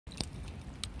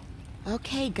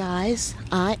Okay, guys,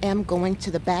 I am going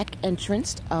to the back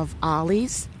entrance of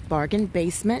Ollie's Bargain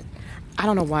Basement. I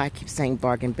don't know why I keep saying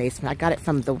bargain basement. I got it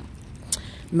from the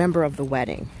member of the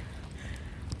wedding.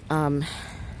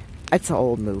 It's an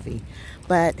old movie,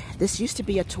 but this used to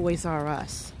be a Toys R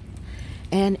Us,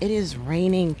 and it is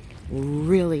raining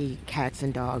really cats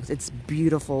and dogs. It's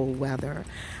beautiful weather.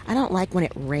 I don't like when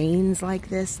it rains like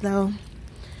this, though.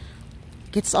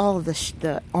 Gets all of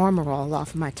the armor all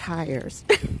off my tires.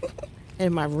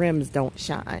 And my rims don't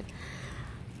shine.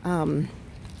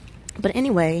 But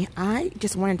anyway, I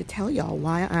just wanted to tell y'all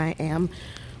why I am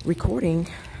recording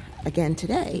again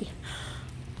today.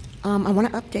 I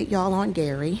want to update y'all on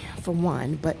Gary, for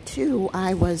one, but two,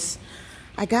 I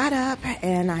got up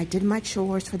and I did my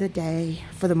chores for the day,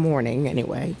 for the morning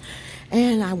anyway,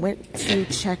 and I went to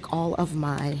check all of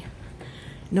my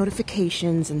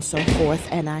notifications and so forth,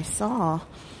 and I saw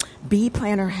Bee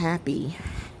Planner Happy.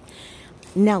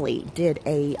 Nellie did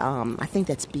a, I think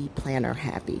that's Bee Planner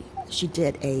Happy. She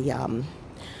did a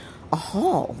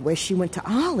haul where she went to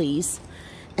Ollie's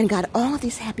and got all of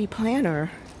these Happy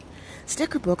Planner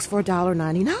sticker books for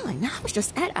 $1.99. Now, I was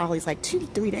just at Ollie's like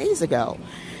 2-3 days ago,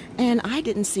 and I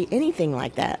didn't see anything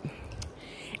like that.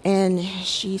 And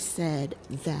she said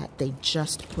that they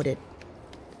just put it,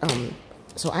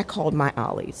 so I called my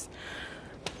Ollie's,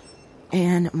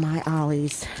 and my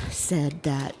Ollie's said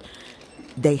that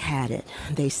they had it.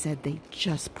 They said they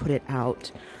just put it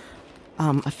out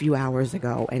a few hours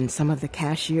ago, and some of the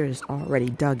cashiers already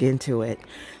dug into it.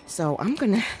 So I'm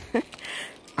gonna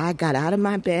I got out of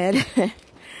my bed.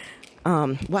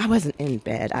 Well, I wasn't in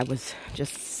bed, I was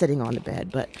just sitting on the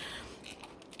bed, but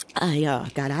I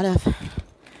got out of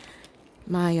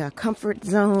my comfort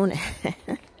zone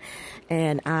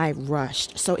and I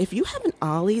rushed. So if you have an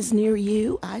Ollie's near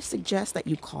you, I suggest that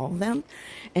you call them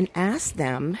and ask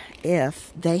them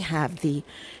if they have the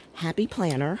Happy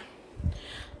Planner.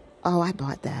 Oh, I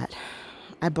bought that.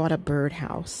 I bought a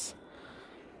birdhouse.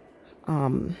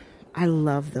 I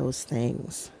love those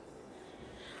things.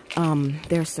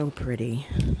 They're so pretty.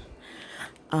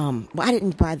 Well, I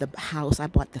didn't buy the house, I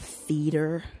bought the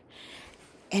feeder.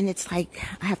 And it's like,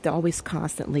 I have to always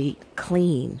constantly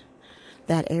clean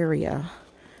that area,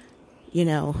 you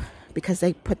know, because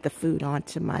they put the food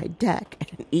onto my deck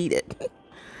and eat it.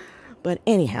 But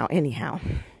anyhow,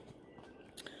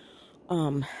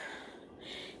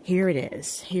 here it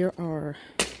is. Here are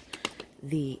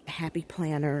the Happy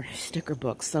Planner sticker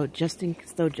books. So just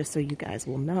so you guys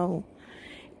will know,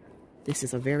 this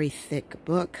is a very thick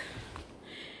book,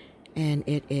 and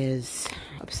it is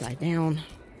upside down.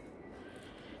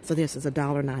 So this is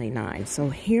 $1.99. So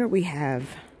here we have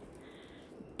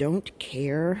Don't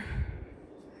Care.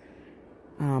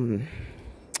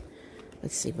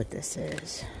 Let's see what this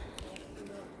is.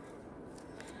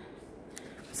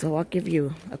 So I'll give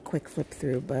you a quick flip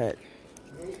through, but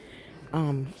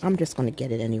I'm just going to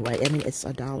get it anyway. I mean, it's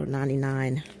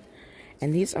 $1.99,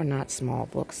 and these are not small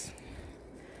books.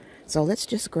 So let's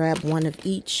just grab one of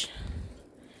each.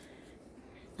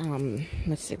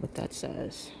 Let's see what that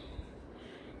says.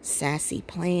 Sassy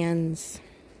Plans.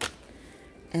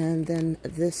 And then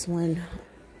this one,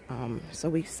 so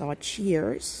we saw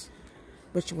Cheers,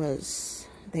 which was,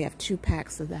 they have 2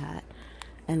 packs of that.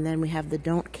 And then we have the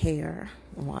Don't Care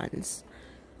ones.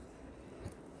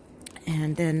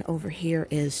 And then over here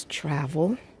is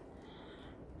Travel.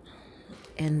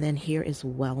 And then here is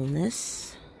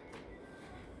Wellness.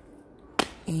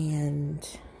 And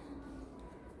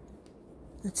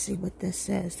let's see what this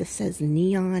says. This says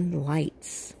Neon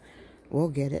Lights. We'll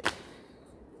get it.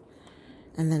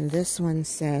 And then this one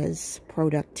says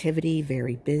Productivity,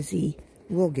 Very Busy.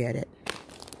 We'll get it.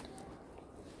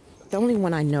 The only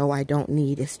one I know I don't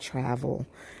need is Travel,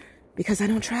 because I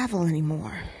don't travel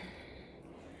anymore.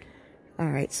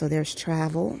 Alright, so there's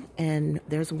Travel, and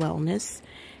there's Wellness,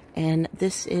 and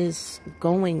this is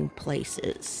Going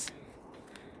Places.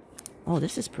 Oh,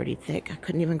 this is pretty thick. I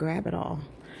couldn't even grab it all.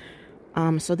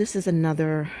 So this is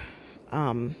another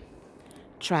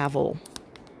travel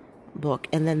book.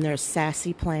 And then there's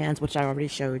Sassy Plans, which I already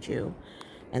showed you.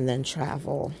 And then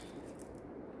Travel.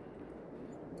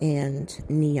 And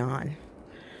Neon.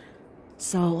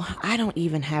 So I don't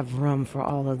even have room for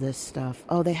all of this stuff.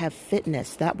 Oh, they have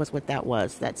Fitness. That was what that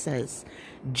was. That says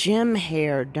Gym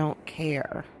Hair Don't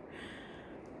Care.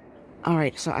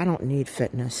 Alright, so I don't need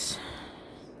Fitness.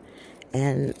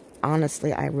 And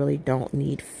honestly, I really don't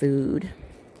need food.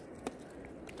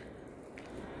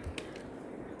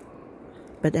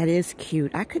 But that is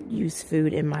cute. I could use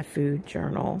food in my food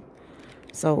journal.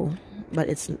 So, but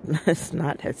it's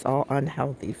not, it's all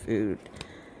unhealthy food.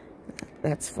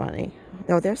 That's funny.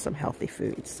 Oh, there's some healthy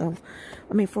foods. So,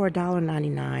 I mean, for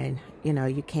 $1.99, you know,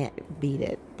 you can't beat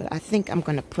it. But I think I'm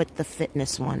going to put the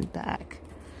fitness one back.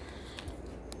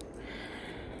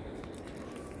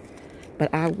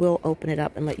 But I will open it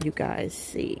up and let you guys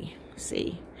see.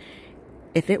 See,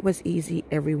 if it was easy,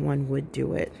 everyone would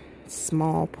do it.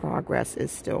 Small progress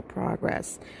is still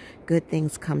progress. Good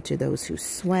things come to those who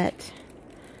sweat.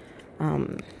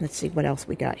 Let's see what else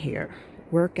we got here.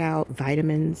 Workout,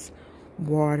 vitamins,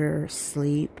 water,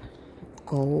 sleep,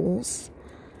 goals.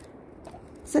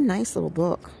 It's a nice little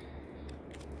book.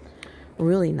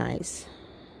 Really nice.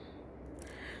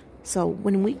 So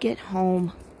when we get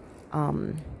home,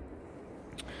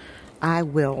 I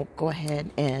will go ahead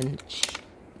and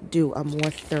do a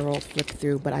more thorough flip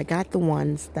through, but I got the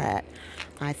ones that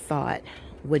I thought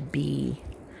would be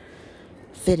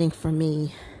fitting for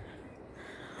me.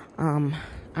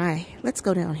 Let's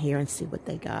go down here and see what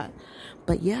they got.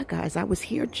 But yeah, guys, I was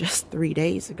here just 3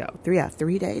 days ago.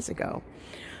 3 days ago.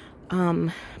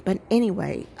 But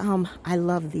anyway, I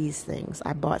love these things.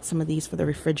 I bought some of these for the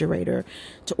refrigerator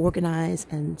to organize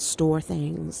and store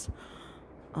things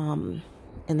in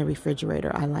the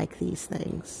refrigerator. I like these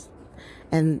things.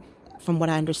 And from what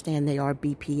I understand, they are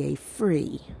BPA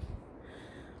free.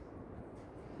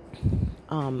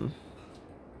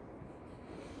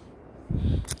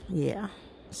 Yeah,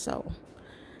 so,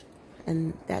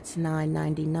 and that's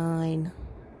 $9.99.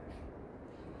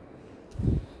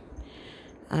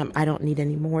 I don't need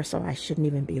any more, so I shouldn't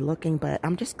even be looking, but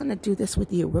I'm just going to do this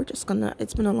with you. We're just going to,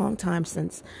 it's been a long time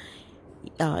since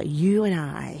you and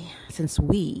I, since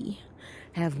we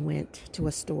have went to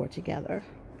a store together.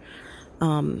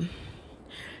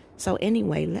 So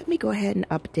anyway, let me go ahead and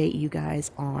update you guys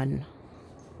on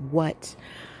what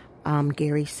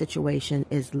Gary's situation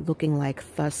is looking like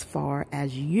thus far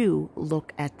as you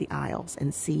look at the aisles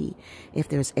and see if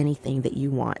there's anything that you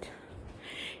want.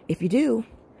 If you do,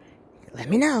 let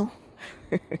me know.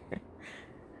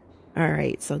 All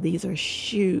right, so these are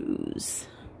shoes,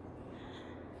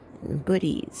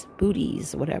 booties,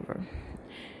 whatever.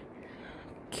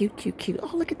 Cute, cute, cute.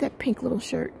 Oh, look at that pink little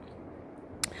shirt.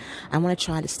 I want to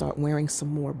try to start wearing some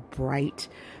more bright,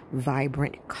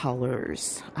 vibrant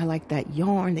colors. I like that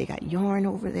yarn. They got yarn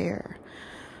over there.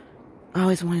 I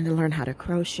always wanted to learn how to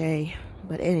crochet.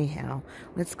 But anyhow,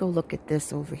 let's go look at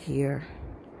this over here.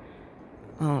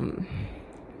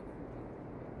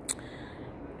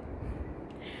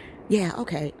 Yeah,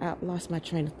 okay. I lost my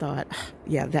train of thought.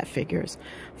 Yeah, that figures.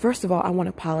 First of all, I want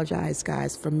to apologize,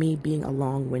 guys, for me being a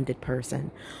long-winded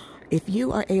person. If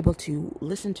you are able to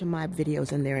listen to my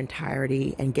videos in their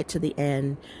entirety and get to the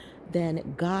end,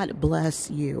 then God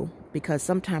bless you, because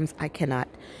sometimes I cannot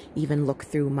even look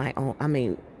through my own,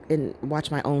 and watch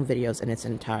my own videos in its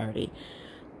entirety.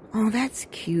 Oh, that's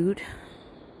cute.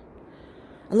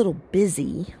 A little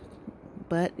busy,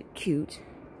 but cute.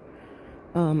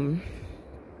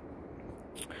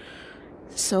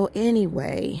 So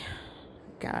anyway,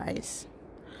 guys,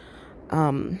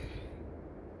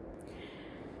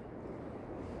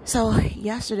 so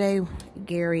yesterday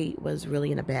Gary was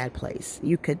really in a bad place.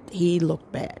 He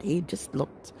looked bad. He just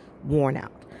looked worn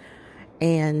out.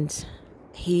 And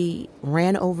he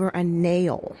ran over a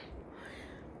nail.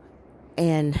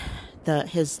 And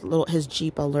his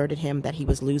Jeep alerted him that he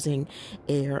was losing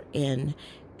air in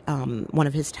one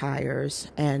of his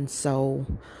tires. And so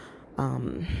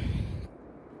I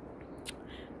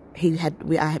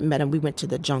had met him. We went to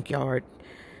the junkyard.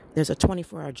 There's a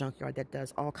 24-hour junkyard that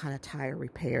does all kind of tire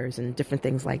repairs and different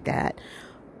things like that.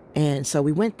 And so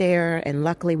we went there, and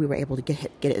luckily we were able to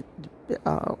get it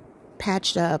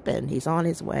patched up, and he's on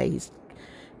his way. He's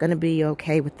gonna be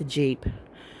okay with the Jeep.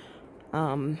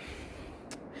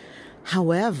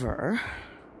 However,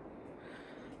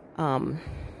 I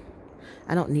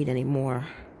don't need any more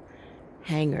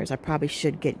hangers. I probably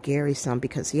should get Gary some,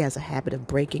 because he has a habit of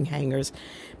breaking hangers,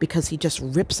 because he just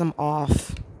rips them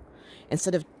off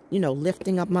instead of,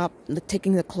 lifting them up,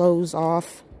 taking the clothes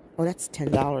off. Oh, that's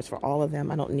 $10 for all of them.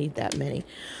 I don't need that many.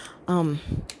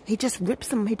 He just rips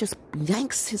them. He just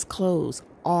yanks his clothes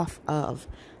off of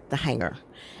the hanger,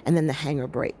 and then the hanger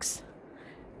breaks,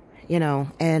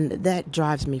 and that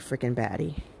drives me freaking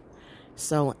batty.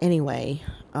 So anyway,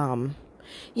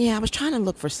 yeah, I was trying to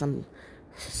look for some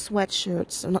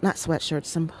sweatshirts, not sweatshirts,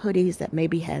 some hoodies that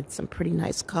maybe had some pretty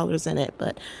nice colors in it,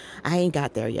 but I ain't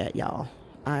got there yet, y'all.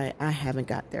 I haven't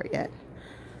got there yet.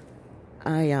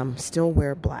 I still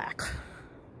wear black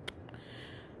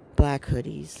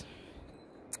hoodies.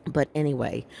 But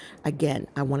anyway, again,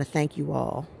 I want to thank you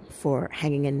all for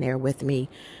hanging in there with me,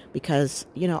 because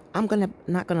I'm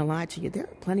not gonna lie to you, there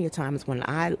are plenty of times when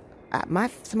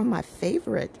some of my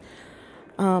favorite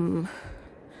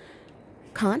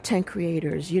content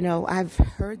creators, you know, I've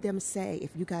heard them say,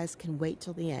 if you guys can wait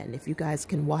till the end, if you guys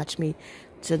can watch me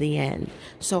to the end.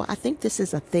 So I think this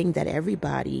is a thing that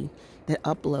everybody that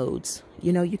uploads,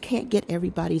 you know, you can't get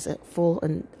everybody's full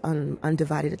and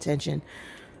undivided attention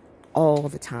all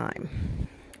the time.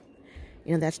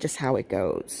 You know, that's just how it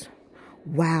goes.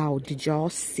 Wow, did y'all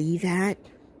see that?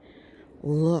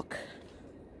 Look.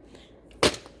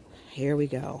 Here we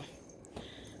go.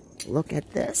 Look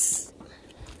at this.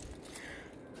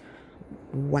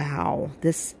 Wow,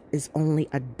 this is only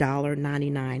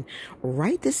 $1.99.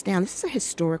 Write this down. This is a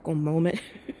historical moment.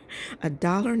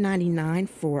 $1.99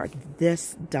 for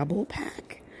this double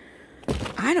pack.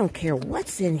 I don't care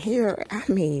what's in here. I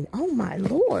mean, oh my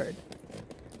Lord.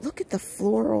 Look at the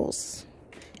florals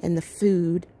and the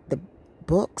food, the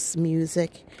books,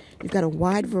 music. You've got a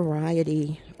wide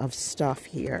variety of stuff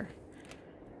here.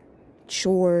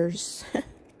 Chores.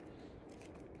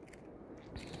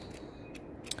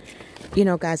 You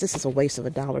know, guys, this is a waste of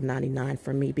 $1.99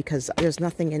 for me because there's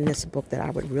nothing in this book that I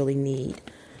would really need.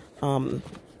 I'm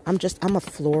a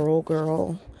floral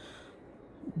girl,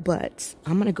 but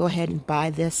I'm going to go ahead and buy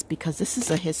this because this is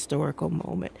a historical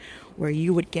moment where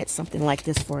you would get something like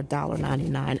this for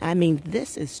 $1.99. I mean,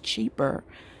 this is cheaper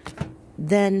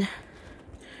than,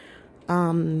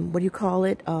 what do you call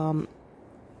it?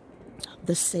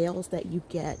 The sales that you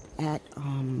get at,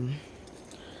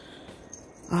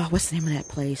 what's the name of that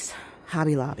place?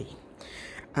 Hobby Lobby.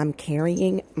 I'm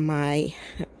carrying my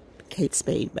Kate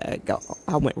Spade bag.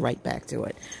 I went right back to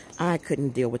it. I couldn't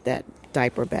deal with that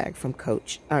diaper bag from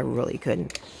Coach. I really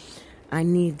couldn't. I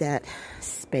need that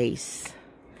space.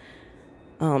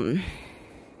 So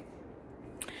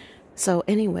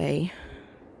anyway,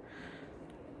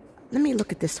 let me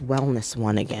look at this wellness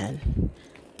one again.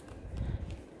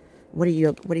 What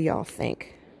do y'all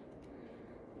think?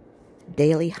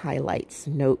 Daily highlights,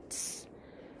 notes.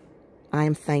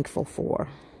 I'm thankful for.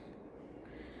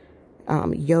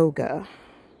 Yoga.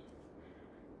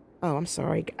 Oh, I'm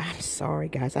sorry. I'm sorry,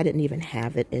 guys. I didn't even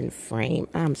have it in frame.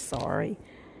 I'm sorry.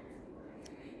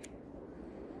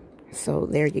 So,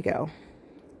 there you go.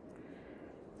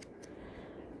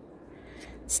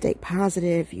 Stay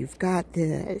positive. You've got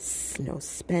this. No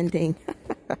spending.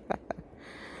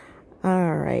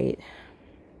 All right.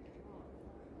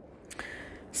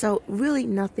 So, really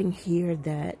nothing here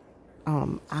that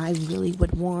I really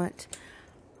would want,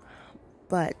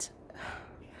 but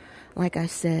like I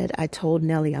said, I told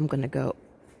Nellie I'm gonna go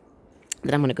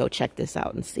check this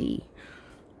out and see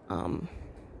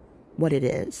what it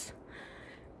is,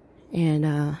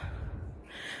 and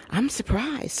I'm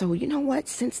surprised. So you know what,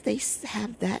 since they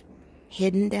have that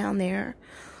hidden down there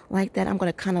like that, I'm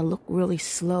gonna kind of look really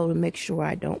slow to make sure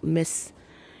I don't miss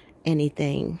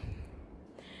anything.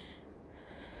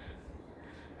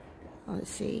 Let's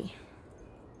see.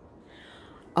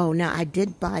 Oh, now I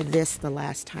did buy this the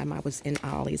last time I was in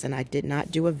Ollie's, and I did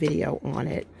not do a video on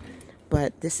it,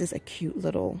 but this is a cute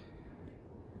little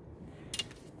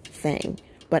thing.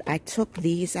 But I took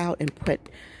these out and put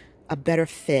a better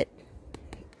fit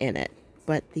in it.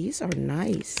 But these are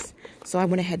nice. So I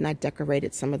went ahead and I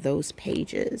decorated some of those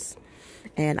pages.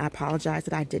 And I apologize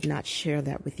that I did not share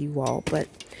that with you all, but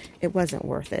it wasn't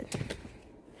worth it.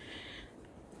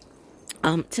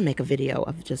 To make a video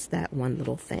of just that one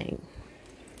little thing.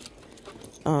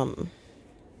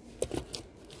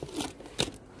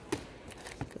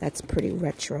 That's pretty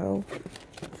retro.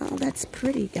 Oh, that's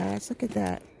pretty, guys. Look at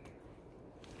that.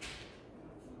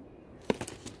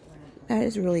 That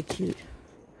is really cute.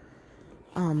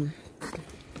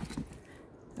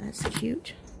 That's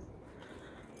cute.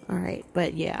 All right,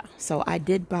 but yeah, so I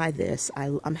did buy this.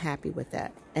 I'm happy with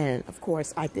that. And of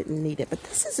course, I didn't need it, but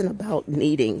this isn't about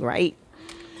needing, right?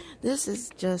 This is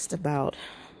just about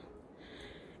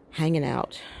hanging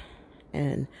out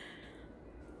and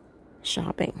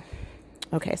shopping.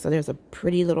 Okay, so there's a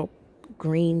pretty little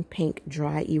green pink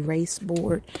dry erase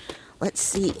board. Let's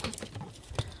see.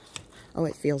 Oh,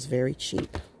 it feels very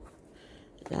cheap.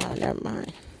 No, never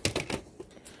mind.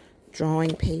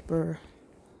 Drawing paper.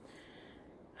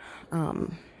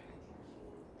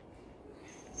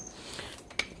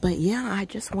 But yeah, I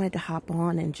just wanted to hop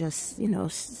on and just, you know,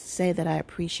 say that I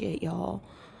appreciate y'all.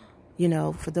 You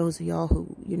know, for those of y'all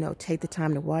who, you know, take the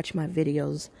time to watch my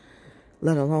videos,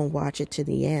 let alone watch it to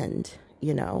the end,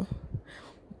 you know.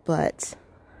 But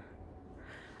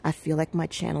I feel like my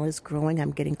channel is growing.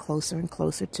 I'm getting closer and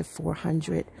closer to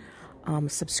 400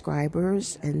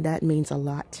 subscribers, and that means a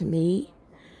lot to me.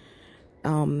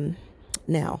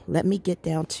 Now, let me get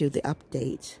down to the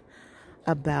update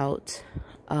about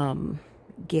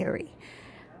Gary.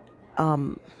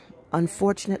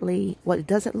 Unfortunately, what it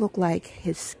doesn't look like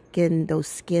his skin, those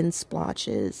skin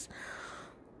splotches,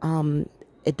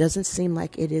 it doesn't seem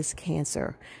like it is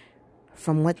cancer.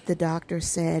 From what the doctor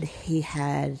said, he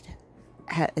had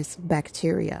it's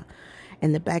bacteria.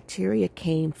 And the bacteria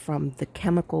came from the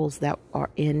chemicals that are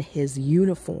in his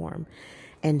uniform.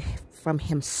 And from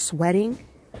him sweating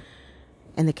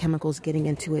and the chemicals getting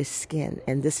into his skin.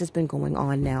 And this has been going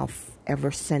on now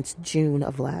ever since June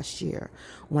of last year,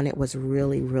 when it was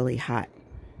really, really hot.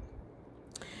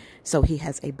 So he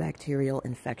has a bacterial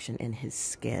infection in his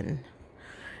skin.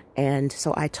 And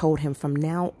so I told him from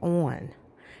now on,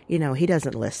 you know, he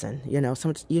doesn't listen.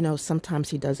 Sometimes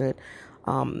he doesn't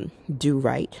do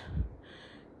right,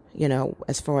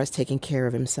 as far as taking care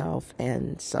of himself.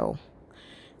 And so,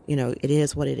 it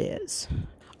is what it is.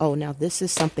 Oh, now this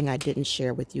is something I didn't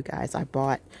share with you guys. I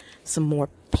bought some more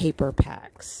paper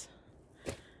packs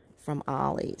from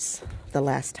Ollie's the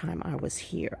last time I was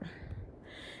here.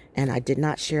 And I did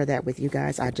not share that with you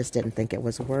guys. I just didn't think it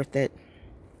was worth it.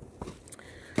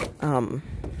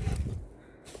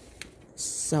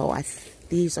 So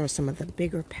these are some of the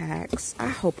bigger packs. I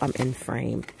hope I'm in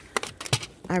frame.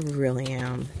 I really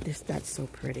am. That's so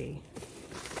pretty.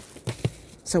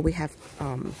 So we have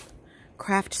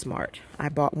Craft Smart. I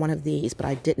bought one of these, but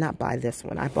I did not buy this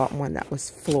one. I bought one that was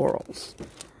florals.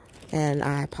 And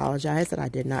I apologize that I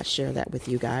did not share that with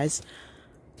you guys.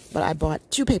 But I bought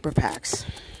 2 paper packs.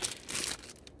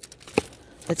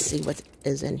 Let's see what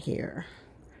is in here.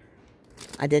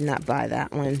 I did not buy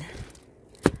that one.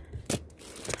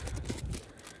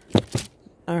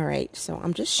 Alright, so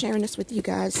I'm just sharing this with you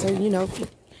guys. So, in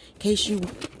case you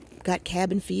got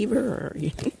cabin fever or,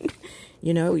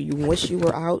 you wish you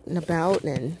were out and about.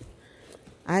 And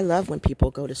I love when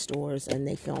people go to stores and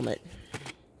they film it.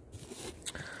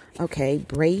 Okay,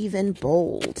 Brave and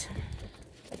Bold.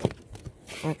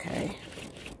 Okay.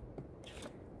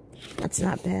 That's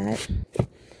not bad.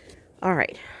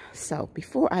 Alright, so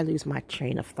before I lose my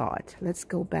train of thought, let's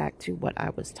go back to what I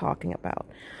was talking about.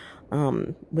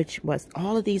 Which was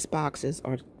all of these boxes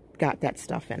got that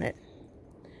stuff in it.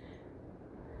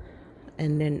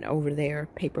 And then over there,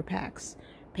 paper packs.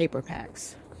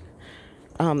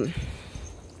 Oh,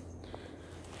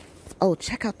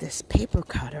 check out this paper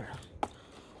cutter.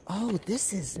 Oh,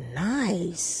 this is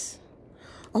nice.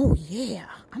 Oh, yeah.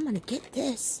 I'm going to get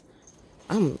this.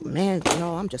 Man,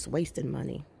 no, I'm just wasting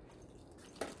money.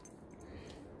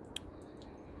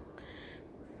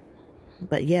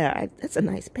 But yeah, it's a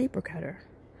nice paper cutter.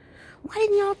 Why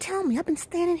didn't y'all tell me? I've been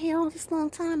standing here all this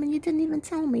long time and you didn't even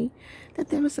tell me that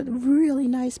there was a really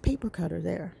nice paper cutter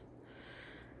there.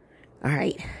 All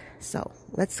right, so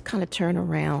let's kind of turn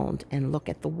around and look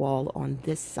at the wall on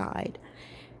this side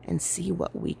and see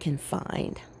what we can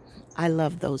find. I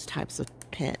love those types of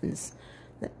pens.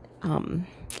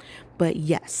 But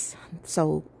yes,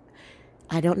 so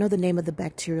I don't know the name of the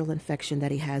bacterial infection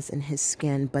that he has in his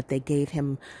skin, but they gave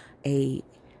him a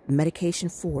medication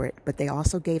for it, but they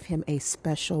also gave him a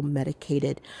special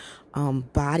medicated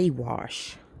body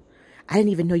wash. I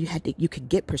didn't even know you could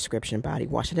get prescription body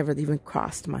wash. It never even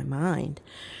crossed my mind.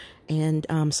 And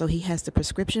so he has the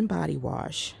prescription body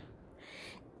wash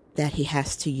that he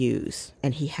has to use,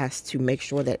 and he has to make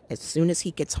sure that as soon as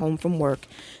he gets home from work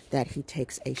that he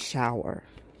takes a shower.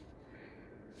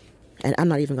 And I'm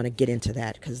not even going to get into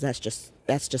that because that's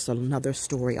just another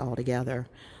story altogether.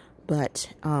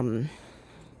 But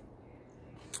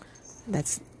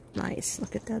that's nice.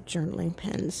 Look at that, journaling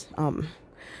pens.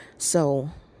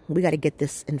 So we got to get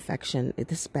this infection,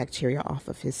 this bacteria off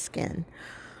of his skin.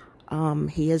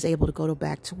 He is able to go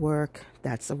back to work.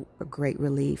 That's a great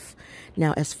relief.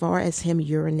 Now, as far as him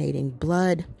urinating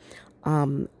blood,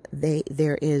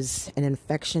 there is an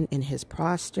infection in his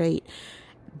prostate,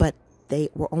 but they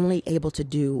were only able to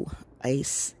do a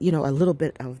little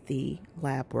bit of the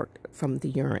lab work from the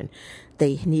urine.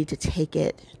 They need to take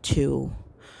it to,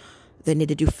 they need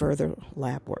to do further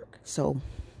lab work. So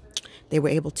they were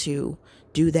able to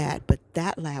do that, but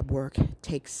that lab work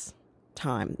takes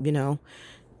time,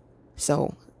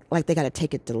 So, like, they got to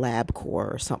take it to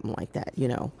LabCorp or something like that,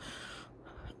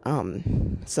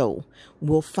 So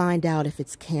we'll find out if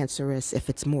it's cancerous, if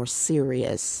it's more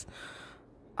serious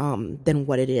than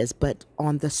what it is. But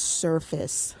on the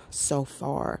surface, so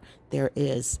far, there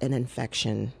is an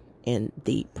infection in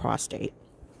the prostate.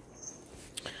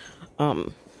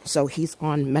 So he's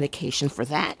on medication for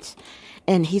that.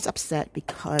 And he's upset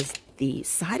because the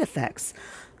side effects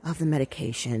of the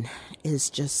medication is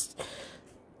just,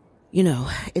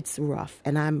 it's rough.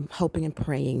 And I'm hoping and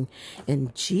praying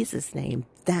in Jesus' name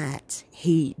that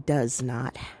he does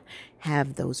not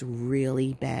have those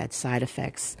really bad side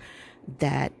effects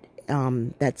that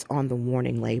that's on the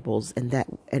warning labels, and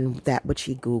that which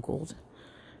he Googled,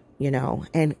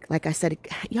 and like I said,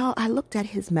 y'all, I looked at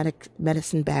his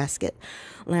medicine basket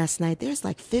last night. There's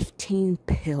like 15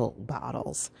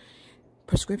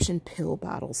 prescription pill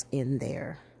bottles in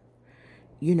there,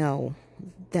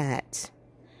 that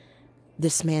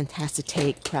this man has to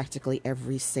take practically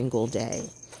every single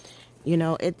day.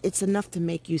 It's enough to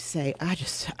make you say, I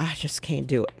just can't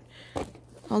do it.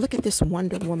 Oh, look at this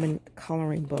Wonder Woman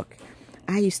coloring book.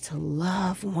 I used to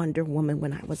love Wonder Woman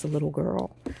when I was a little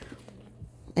girl.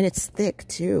 And it's thick,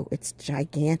 too. It's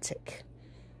gigantic.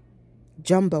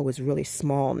 Jumbo is really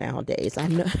small nowadays. I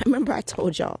remember I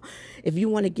told y'all, if you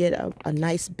want to get a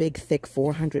nice, big, thick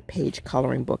 400-page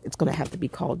coloring book, it's going to have to be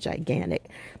called gigantic.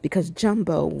 Because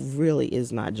Jumbo really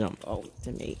is not Jumbo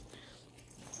to me.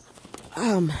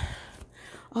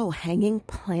 Oh, hanging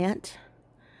planters.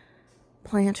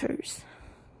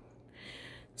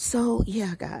 So,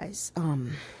 yeah, guys,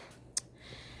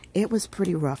 it was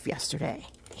pretty rough yesterday.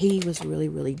 He was really,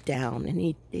 really down,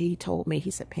 and he told me,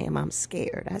 he said, Pam, I'm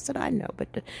scared. I said, I know,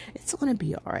 but it's going to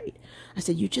be all right. I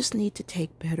said, you just need to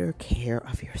take better care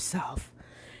of yourself.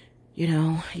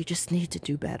 You just need to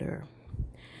do better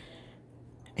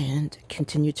and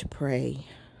continue to pray.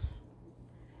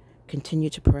 Continue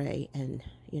to pray and,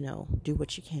 do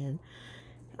what you can.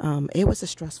 It was a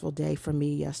stressful day for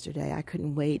me yesterday. I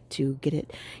couldn't wait to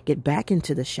get back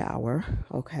into the shower,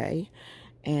 okay,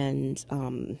 and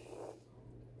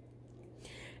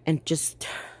just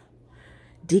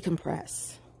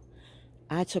decompress.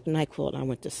 I took NyQuil and I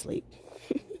went to sleep.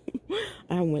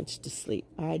 I went to sleep.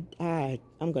 I'm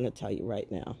going to tell you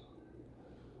right now.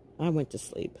 I went to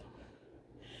sleep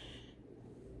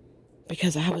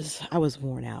because I was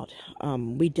worn out.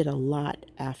 We did a lot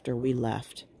after we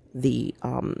left the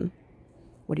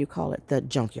what do you call it? The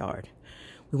junkyard.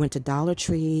 We went to Dollar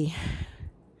Tree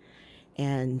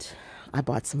and I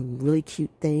bought some really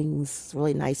cute things,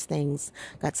 really nice things.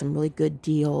 Got some really good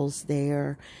deals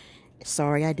there.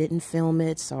 Sorry I didn't film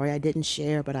it. Sorry I didn't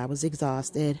share, but I was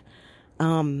exhausted.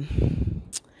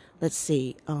 Let's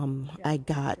see. I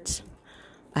got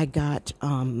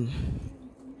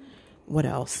what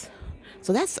else?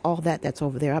 So that's all that's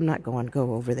over there. I'm not going to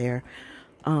go over there.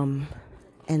 And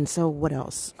so what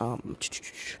else?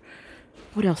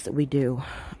 What else did we do?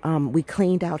 We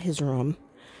cleaned out his room.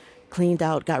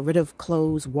 Got rid of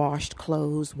clothes, washed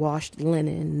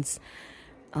linens.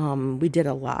 We did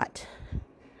a lot.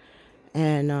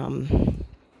 And, oh,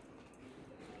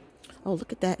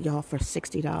 look at that, y'all, for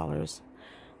 $60.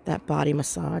 That body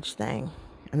massage thing.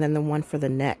 And then the one for the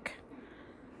neck.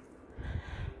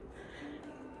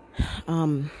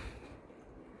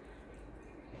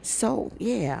 So,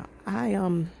 yeah,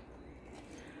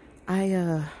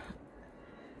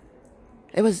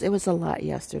 it was a lot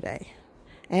yesterday.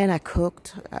 And I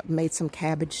cooked. I made some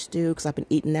cabbage stew because I've been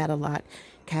eating that a lot.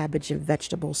 Cabbage and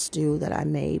vegetable stew that I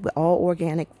made with all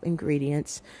organic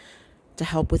ingredients to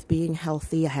help with being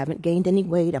healthy. I haven't gained any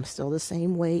weight. I'm still the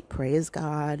same weight. Praise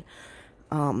God.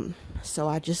 So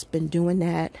I just been doing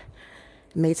that.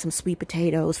 Made some sweet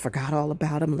potatoes. Forgot all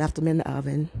about them. Left them in the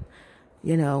oven.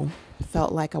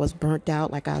 Felt like I was burnt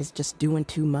out. Like I was just doing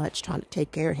too much. Trying to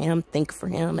take care of him. Think for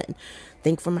him. And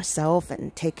think for myself.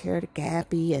 And take care of the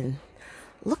Gappy. And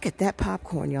look at that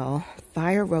popcorn, y'all.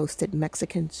 Fire roasted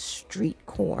Mexican street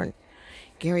corn.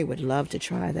 Gary would love to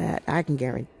try that. I can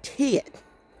guarantee it.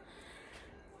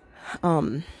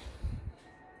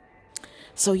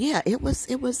 So yeah, it was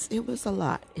a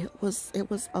lot. It was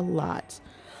a lot.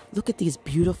 Look at these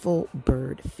beautiful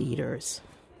bird feeders.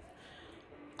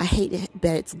 I hate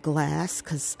that it's glass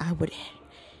because I would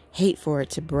hate for it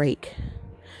to break.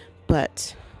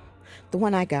 But the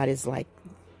one I got is like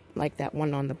that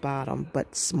one on the bottom,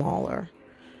 but smaller.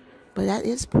 But that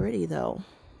is pretty, though.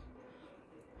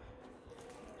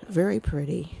 Very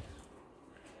pretty.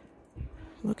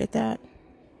 Look at that.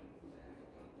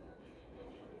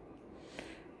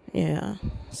 Yeah.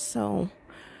 So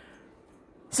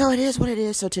it is what it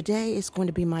is. So today is going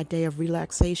to be my day of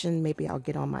relaxation. Maybe I'll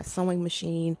get on my sewing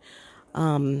machine.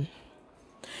 Do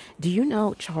you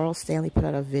know Charles Stanley put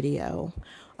out a video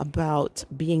about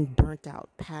being burnt out,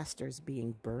 pastors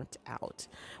being burnt out,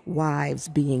 wives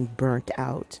being burnt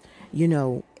out,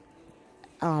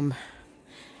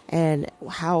 and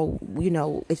how,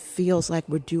 it feels like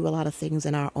we do a lot of things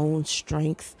in our own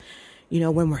strength,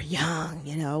 when we're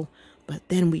young, but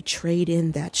then we trade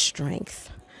in that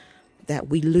strength that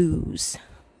we lose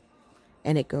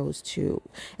and it goes to,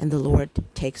 and the Lord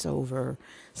takes over,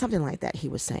 something like that he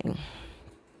was saying.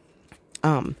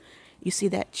 You see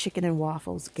that chicken and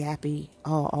waffles, Gappy?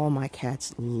 Oh, all my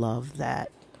cats love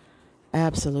that.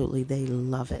 Absolutely, they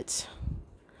love it.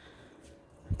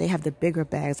 They have the bigger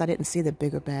bags. I didn't see the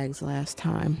bigger bags last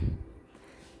time.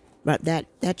 But that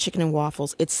chicken and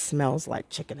waffles, it smells like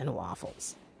chicken and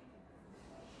waffles.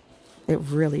 It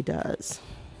really does.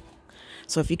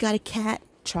 So if you got a cat,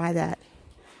 try that.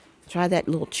 Try that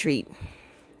little treat.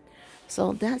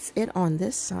 So that's it on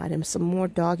this side. And some more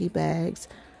doggy bags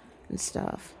and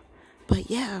stuff. But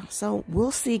yeah, so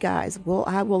we'll see, guys.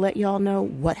 I will let y'all know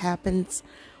what happens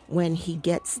when he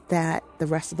gets the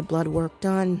rest of the blood work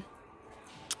done.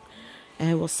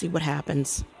 And we'll see what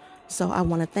happens. So I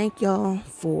want to thank y'all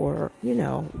for,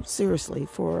 seriously,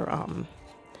 for,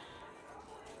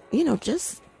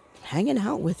 just hanging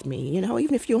out with me.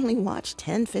 Even if you only watch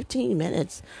 10, 15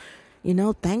 minutes,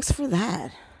 thanks for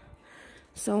that.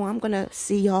 So I'm going to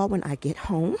see y'all when I get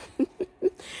home.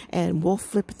 And we'll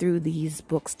flip through these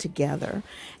books together.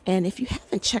 And if you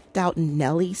haven't checked out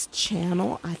Nellie's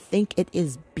channel, I think it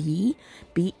is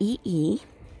B-E-E,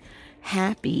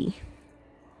 Happy.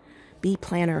 Bee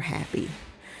Planner Happy.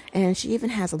 And she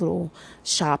even has a little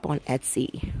shop on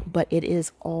Etsy, but it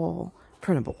is all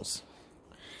printables.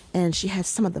 And she has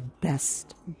some of the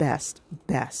best.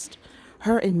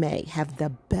 Her and May have the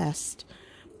best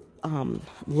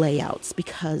layouts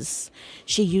because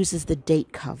she uses the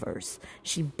date covers.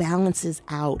 She balances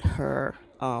out her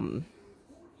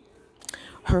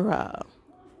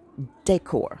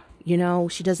decor.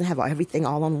 She doesn't have everything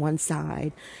all on one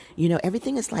side.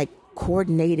 Everything is like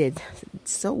coordinated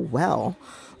so well,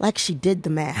 like she did the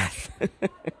math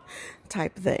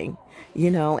type thing,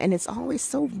 and it's always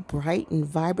so bright and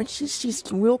vibrant. She's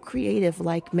real creative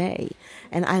like May,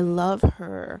 and I love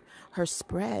her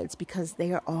spreads because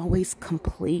they are always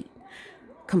complete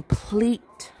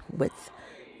with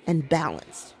and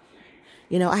balanced.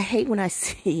 I hate when I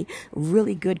see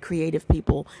really good creative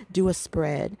people do a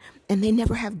spread and they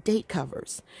never have date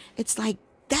covers. It's like,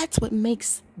 that's what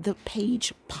makes the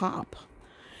page pop,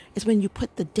 is when you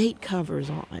put the date covers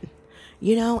on,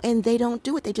 and they don't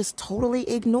do it. They just totally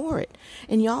ignore it.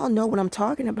 And y'all know what I'm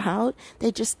talking about.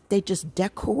 They just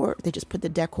decor. They just put the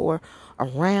decor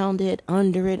around it,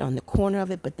 under it, on the corner of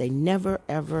it, but they never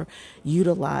ever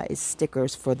utilize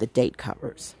stickers for the date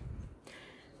covers.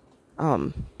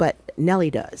 But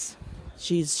Nellie does.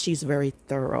 She's very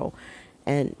thorough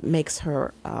and makes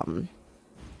her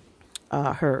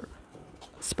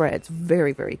spreads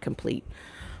very, very complete.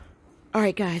 All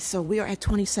right, guys, so we are at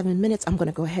 27 minutes. I'm going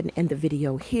to go ahead and end the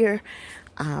video here.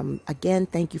 Again,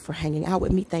 thank you for hanging out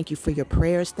with me. Thank you for your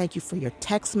prayers. Thank you for your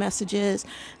text messages.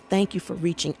 Thank you for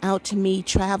reaching out to me.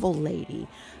 Travel Lady,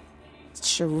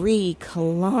 Cherie,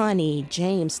 Kalani,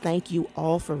 James, thank you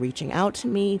all for reaching out to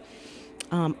me.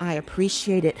 I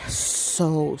appreciate it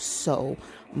so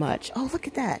much. Oh, look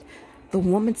at that. The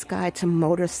Woman's Guide to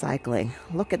Motorcycling.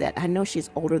 Look at that. I know she's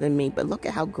older than me, but look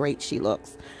at how great she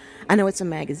looks. I know it's a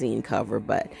magazine cover,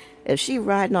 but if she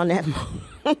riding on that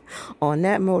on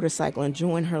that motorcycle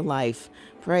enjoying her life,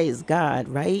 praise God,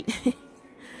 right?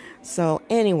 So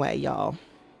anyway, y'all,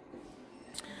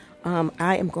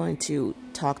 I am going to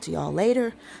talk to y'all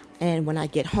later. And when I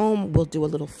get home, we'll do a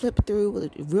little flip through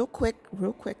real quick.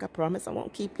 I promise I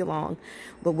won't keep you long,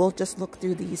 but we'll just look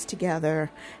through these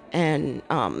together and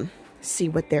see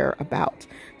what they're about.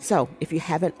 So if you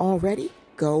haven't already,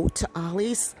 go to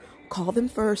Ollie's, call them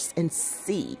first and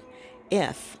see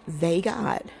if they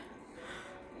got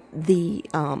the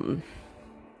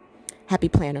Happy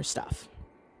Planner stuff.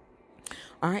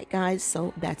 All right, guys,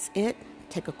 so that's it.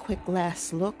 Take a quick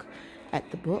last look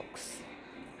at the books,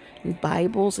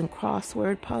 Bibles and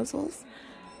crossword puzzles,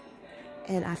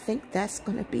 and I think that's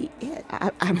gonna be it.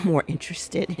 I'm more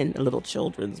interested in the little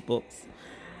children's books.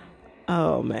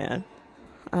 Oh man,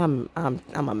 I'm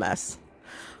a mess.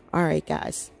 All right,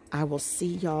 guys, I will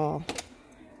see y'all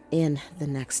in the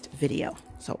next video,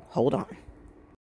 so hold on.